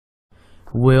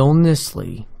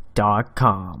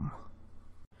WillNisley.com.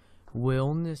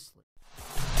 Will Nisley.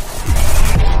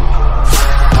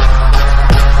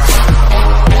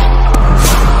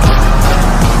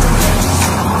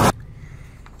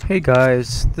 Hey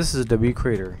guys, this is W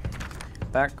Creator,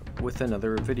 back with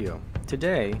another video.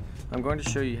 Today, I'm going to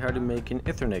show you how to make an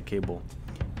Ethernet cable.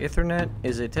 Ethernet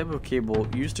is a type of cable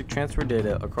used to transfer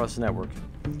data across a network.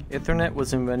 Ethernet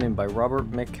was invented by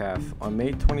Robert Metcalfe on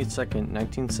May 22,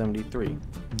 1973.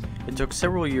 It took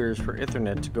several years for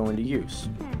Ethernet to go into use.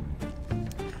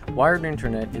 Wired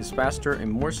internet is faster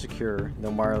and more secure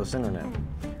than wireless internet.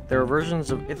 There are versions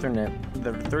of Ethernet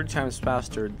that are 30 times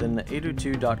faster than the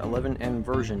 802.11n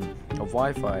version of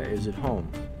Wi-Fi is at home.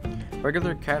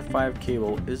 Regular Cat5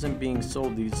 cable isn't being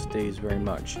sold these days very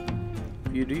much.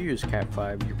 If you do use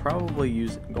Cat5, you're probably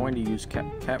going to use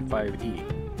Cat5e.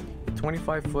 A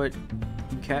 25-foot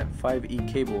Cat5e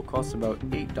cable costs about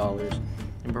 $8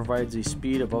 and provides a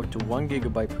speed of up to 1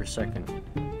 GB per second.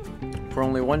 For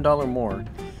only $1 more,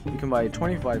 you can buy a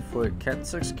 25-foot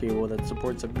Cat6 cable that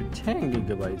supports up to 10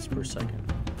 GB per second.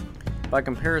 By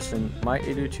comparison, my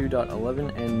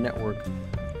 802.11n network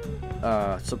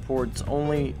supports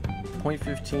only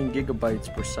 0.15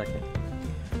 GB per second.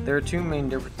 There are two main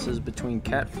differences between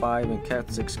Cat5 and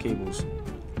Cat6 cables.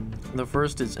 The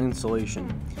first is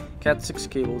insulation. Cat6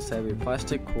 cables have a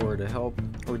plastic core to help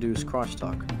reduce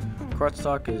crosstalk.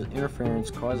 Crosstalk is interference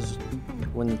caused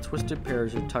when the twisted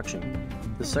pairs are touching.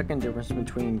 The second difference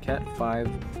between Cat5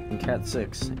 and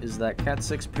Cat6 is that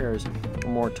Cat6 pairs are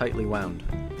more tightly wound.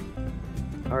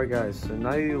 Alright guys, so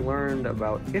now you learned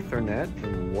about Ethernet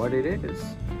and what it is.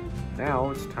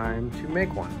 Now it's time to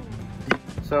make one.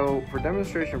 So for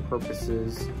demonstration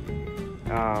purposes,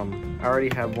 I already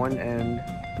have one end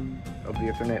of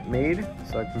the Ethernet made,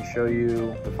 so I can show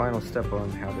you the final step on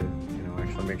how to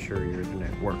actually make sure your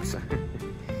Ethernet works.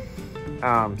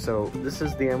 So this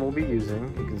is the end we'll be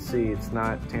using. You can see it's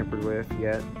not tampered with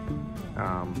yet.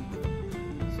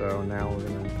 So now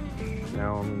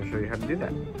I'm gonna show you how to do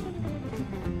that.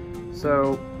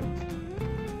 So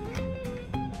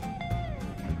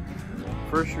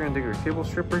first, you're gonna take your cable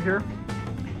stripper here,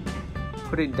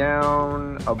 put it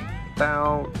down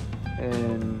about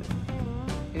an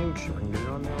inch. If I can get it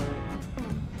on there.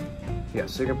 Yeah,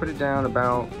 so you're gonna put it down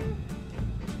about,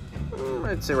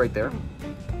 I'd say right there.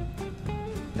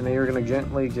 And then you're gonna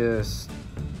gently just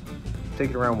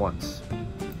take it around once,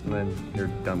 and then you're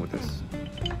done with this.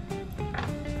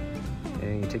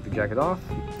 And you take the jacket off.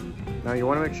 Now you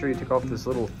want to make sure you take off this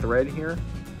little thread here.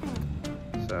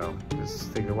 So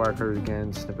just take the wire cutters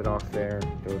again, snip it off there,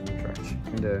 throw it in the trash.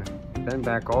 And bend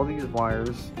back all these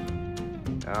wires.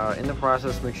 In the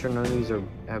process, make sure none of these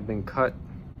have been cut.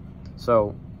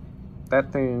 So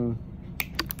that thing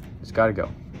has got to go.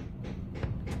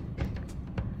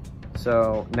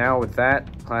 So now with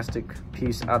that plastic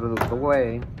piece out of the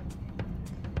way,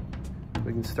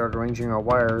 we can start arranging our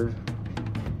wires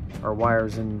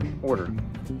in order.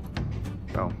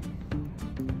 So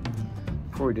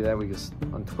before we do that, we just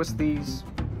untwist these.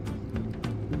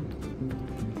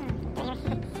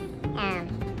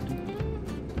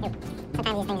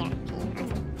 Sometimes these things are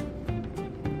some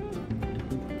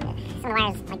of the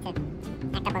wires like to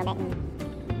act up a little bit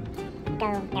and go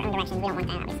their own directions. We don't want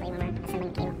that, obviously, when we're assembling a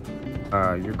cable.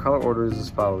 Your color order is as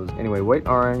follows. Anyway, white,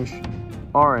 orange,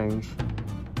 orange,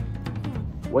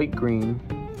 white, green,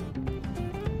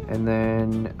 and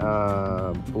then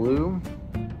blue,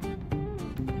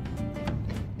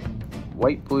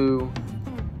 white, blue,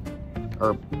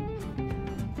 or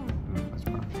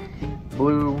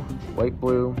blue, white,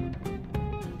 blue,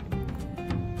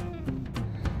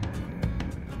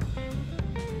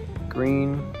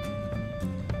 green,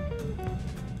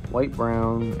 white,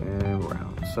 brown, and brown.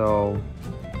 So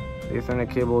the Ethernet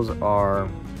cables are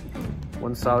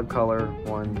one solid color,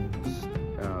 one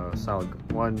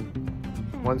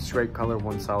straight color,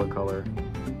 one solid color,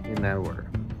 in that order.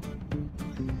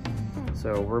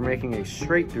 So we're making a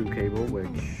straight through cable, which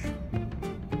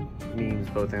means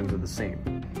both ends are the same.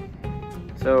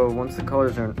 So once the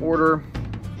colors are in order,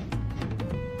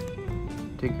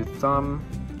 take your thumb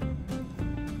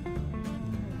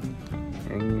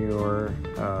and your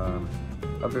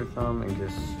other thumb and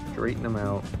just straighten them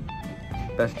out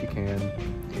best you can,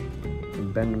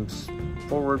 and bend them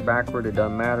forward, backward. It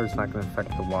doesn't matter. It's not going to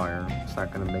affect the wire. It's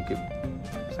not going to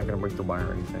break the wire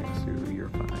or anything, so you're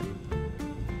fine.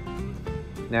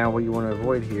 Now what you want to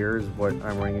avoid here is what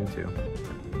I'm running into.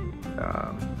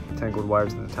 Tangled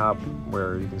wires at the top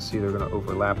where you can see they're going to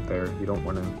overlap there. You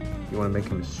want to make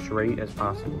them as straight as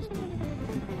possible.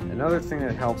 Another thing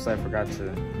that helps I forgot to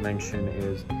mention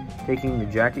is taking the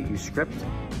jacket you stripped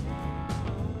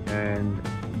and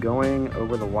going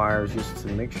over the wires just to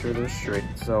make sure they're straight.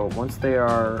 So once they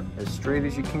are as straight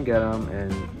as you can get them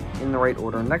and in the right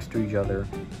order next to each other,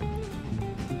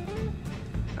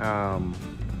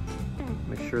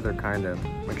 make sure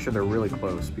they're really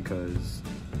close, because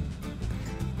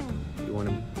you want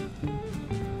to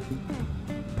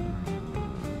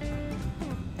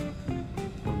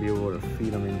be able to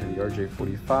feed them into the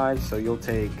RJ45. So you'll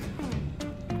take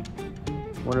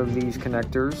one of these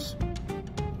connectors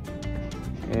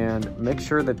and make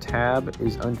sure the tab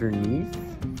is underneath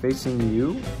facing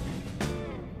you,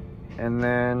 and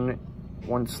then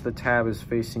once the tab is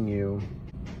facing you,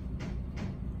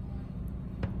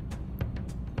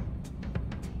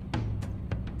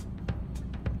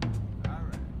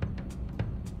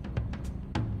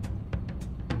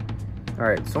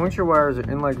 alright, so once your wires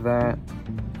are in like that,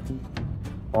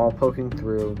 all poking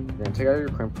through, you're going to take out your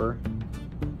crimper.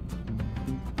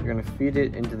 You're going to feed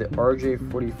it into the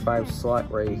RJ45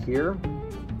 slot right here,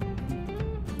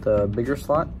 the bigger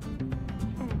slot.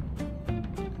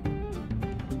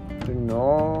 Turning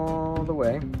all the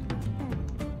way.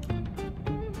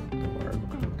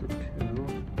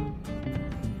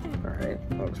 Alright,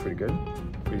 that looks pretty good.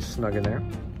 Pretty snug in there.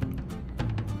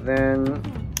 Then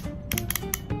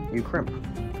you crimp.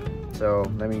 So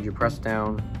that means you press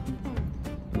down.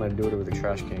 I'm going to do it with a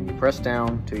trash can. You press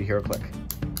down till you hear a click.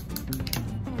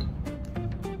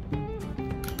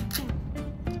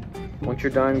 Once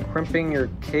you're done crimping your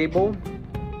cable,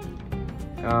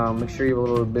 make sure you have a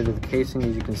little bit of the casing.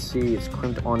 As you can see, it's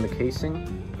crimped on the casing.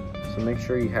 So make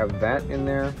sure you have that in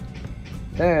there.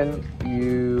 Then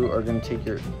you are going to take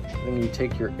your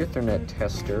Ethernet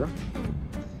tester.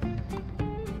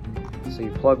 So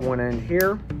you plug one end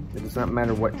here. It does not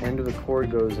matter what end of the cord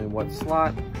goes in what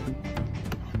slot.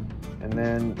 And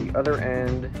then the other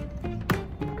end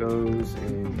goes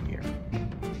in here.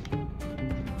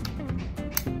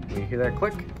 You hear that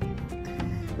click?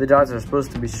 The dots are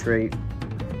supposed to be straight.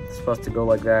 It's supposed to go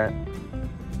like that.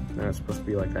 No, it's supposed to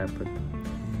be like that, but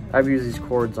I've used these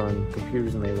cords on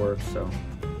computers and they work, so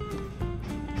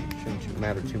it shouldn't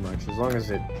matter too much. As long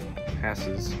as it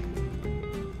passes,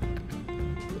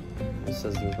 it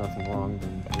says there's nothing wrong,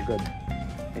 then we're good.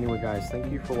 Anyway guys,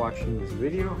 thank you for watching this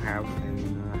video. Have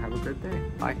a good day.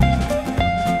 Bye.